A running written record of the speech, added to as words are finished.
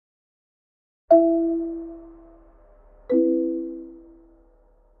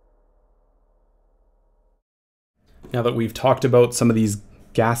Now that we've talked about some of these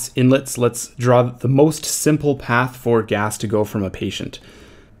gas inlets, let's draw the most simple path for gas to go from a patient.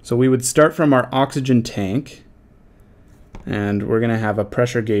 So we would start from our oxygen tank, and we're going to have a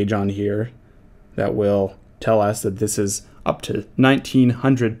pressure gauge on here that will tell us that this is up to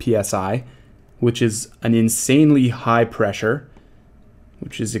 1900 psi, which is an insanely high pressure,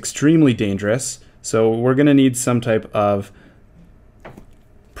 which is extremely dangerous. So we're going to need some type of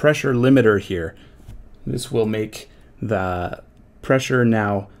pressure limiter here. This will make the pressure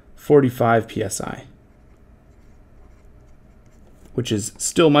now 45 psi, which is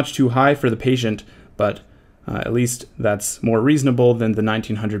still much too high for the patient, but at least that's more reasonable than the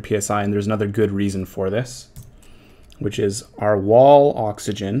 1900 psi, and there's another good reason for this, which is our wall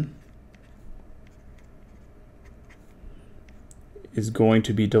oxygen is going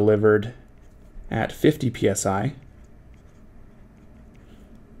to be delivered at 50 psi.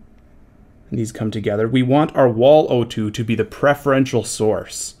 And these come together. We want our wall O2 to be the preferential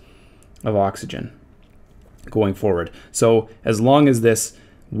source of oxygen going forward. So as long as this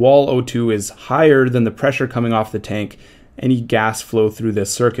wall O2 is higher than the pressure coming off the tank, any gas flow through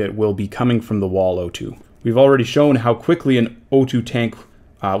this circuit will be coming from the wall O2. We've already shown how quickly an O2 tank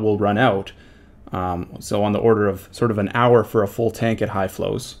will run out. So on the order of sort of an hour for a full tank at high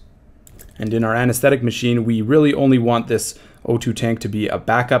flows. And in our anesthetic machine, we really only want this O2 tank to be a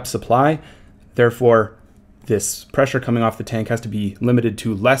backup supply. Therefore, this pressure coming off the tank has to be limited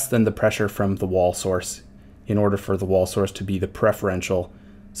to less than the pressure from the wall source in order for the wall source to be the preferential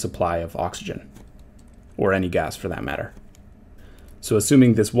supply of oxygen, or any gas for that matter. So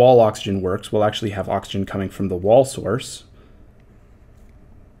assuming this wall oxygen works, we'll actually have oxygen coming from the wall source.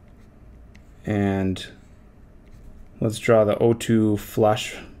 And let's draw the O2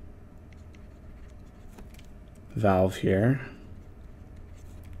 flush valve here.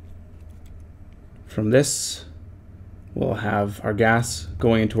 From this, we'll have our gas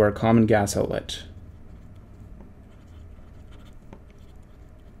going into our common gas outlet.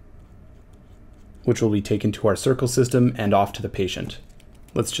 Which will be taken to our circle system and off to the patient.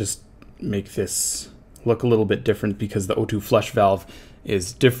 Let's just make this look a little bit different because the O2 flush valve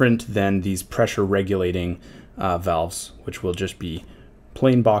is different than these pressure regulating valves, which will just be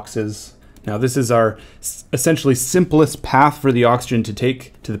plain boxes. Now this is our essentially simplest path for the oxygen to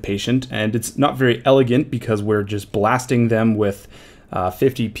take to the patient, and it's not very elegant because we're just blasting them with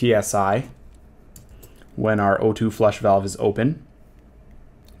 50 psi when our O2 flush valve is open,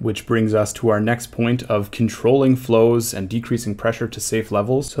 which brings us to our next point of controlling flows and decreasing pressure to safe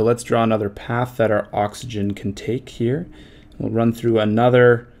levels. So let's draw another path that our oxygen can take here. We'll run through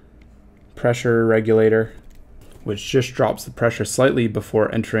another pressure regulator, which just drops the pressure slightly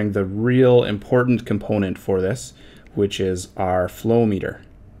before entering the real important component for this, which is our flow meter.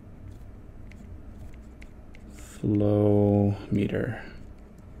 Flow meter.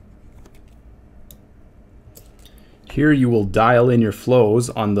 Here you will dial in your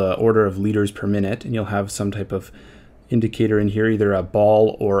flows on the order of liters per minute, and you'll have some type of indicator in here, either a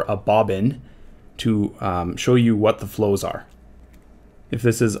ball or a bobbin, to show you what the flows are. If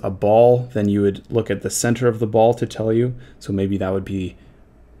this is a ball, then you would look at the center of the ball to tell you. So maybe that would be,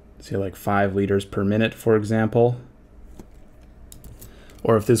 say, like 5 liters per minute, for example.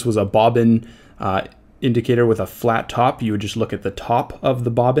 Or if this was a bobbin indicator with a flat top, you would just look at the top of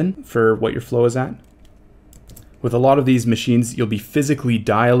the bobbin for what your flow is at. With a lot of these machines, you'll be physically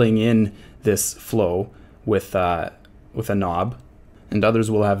dialing in this flow with a knob, and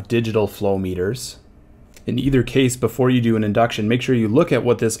others will have digital flow meters. In either case, before you do an induction, make sure you look at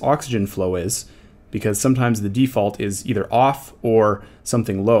what this oxygen flow is, because sometimes the default is either off or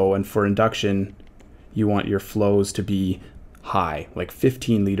something low, and for induction, you want your flows to be high, like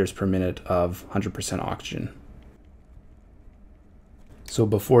 15 liters per minute of 100% oxygen. So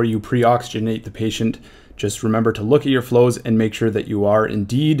before you pre-oxygenate the patient, just remember to look at your flows and make sure that you are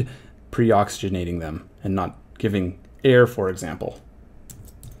indeed pre-oxygenating them and not giving air, for example.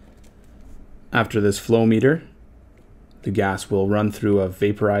 After this flow meter, the gas will run through a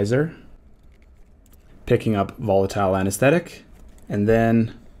vaporizer, picking up volatile anesthetic, and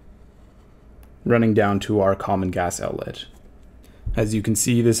then running down to our common gas outlet. As you can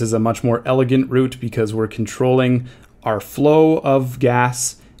see, this is a much more elegant route because we're controlling our flow of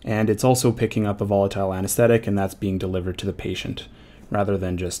gas, and it's also picking up a volatile anesthetic, and that's being delivered to the patient, rather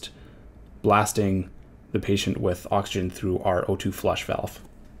than just blasting the patient with oxygen through our O2 flush valve.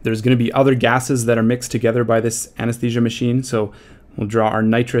 There's going to be other gases that are mixed together by this anesthesia machine, so we'll draw our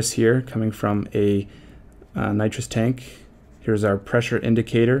nitrous here coming from a nitrous tank. Here's our pressure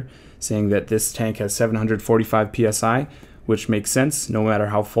indicator saying that this tank has 745 psi, which makes sense no matter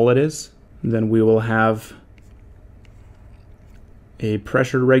how full it is. Then we will have a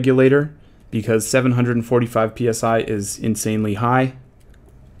pressure regulator because 745 psi is insanely high.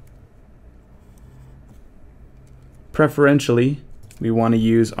 Preferentially, we want to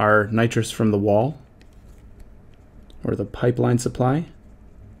use our nitrous from the wall or the pipeline supply.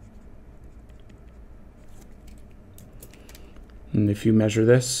 And if you measure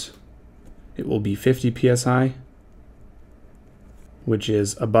this, it will be 50 psi, which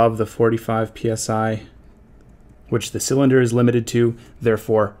is above the 45 psi, which the cylinder is limited to.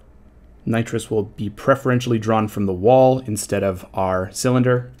 Therefore, nitrous will be preferentially drawn from the wall instead of our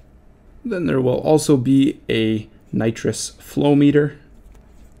cylinder. Then there will also be a nitrous flow meter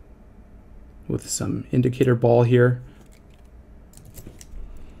with some indicator ball here.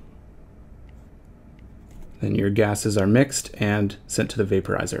 Then your gases are mixed and sent to the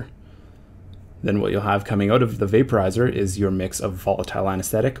vaporizer. Then what you'll have coming out of the vaporizer is your mix of volatile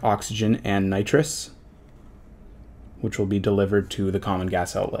anesthetic, oxygen, and nitrous, which will be delivered to the common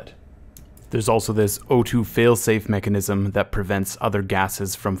gas outlet. There's also this O2 fail-safe mechanism that prevents other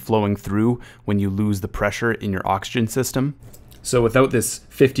gases from flowing through when you lose the pressure in your oxygen system. So without this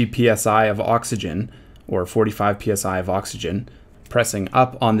 50 psi of oxygen, or 45 psi of oxygen, pressing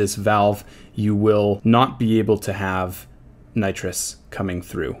up on this valve, you will not be able to have nitrous coming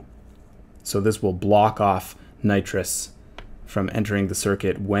through. So this will block off nitrous from entering the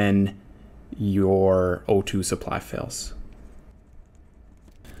circuit when your O2 supply fails.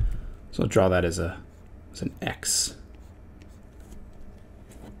 So I'll draw that as an X.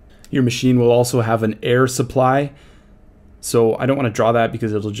 Your machine will also have an air supply. So I don't want to draw that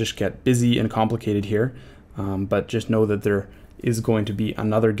because it'll just get busy and complicated here. But just know that there is going to be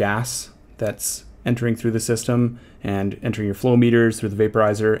another gas that's entering through the system and entering your flow meters through the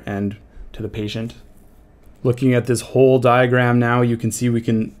vaporizer and to the patient. Looking at this whole diagram now, you can see we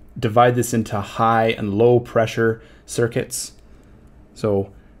can divide this into high and low pressure circuits.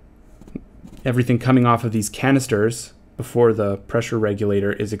 So everything coming off of these canisters before the pressure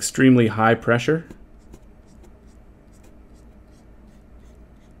regulator is extremely high pressure.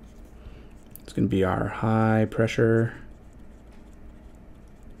 It's going to be our high pressure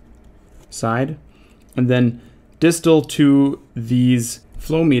side. And then distal to these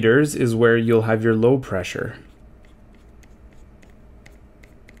flow meters is where you'll have your low pressure.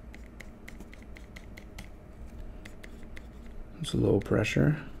 It's low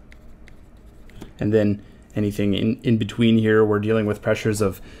pressure. And then anything in between here, we're dealing with pressures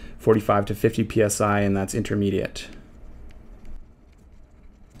of 45 to 50 psi, and that's intermediate.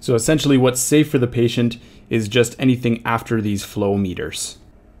 So essentially what's safe for the patient is just anything after these flow meters.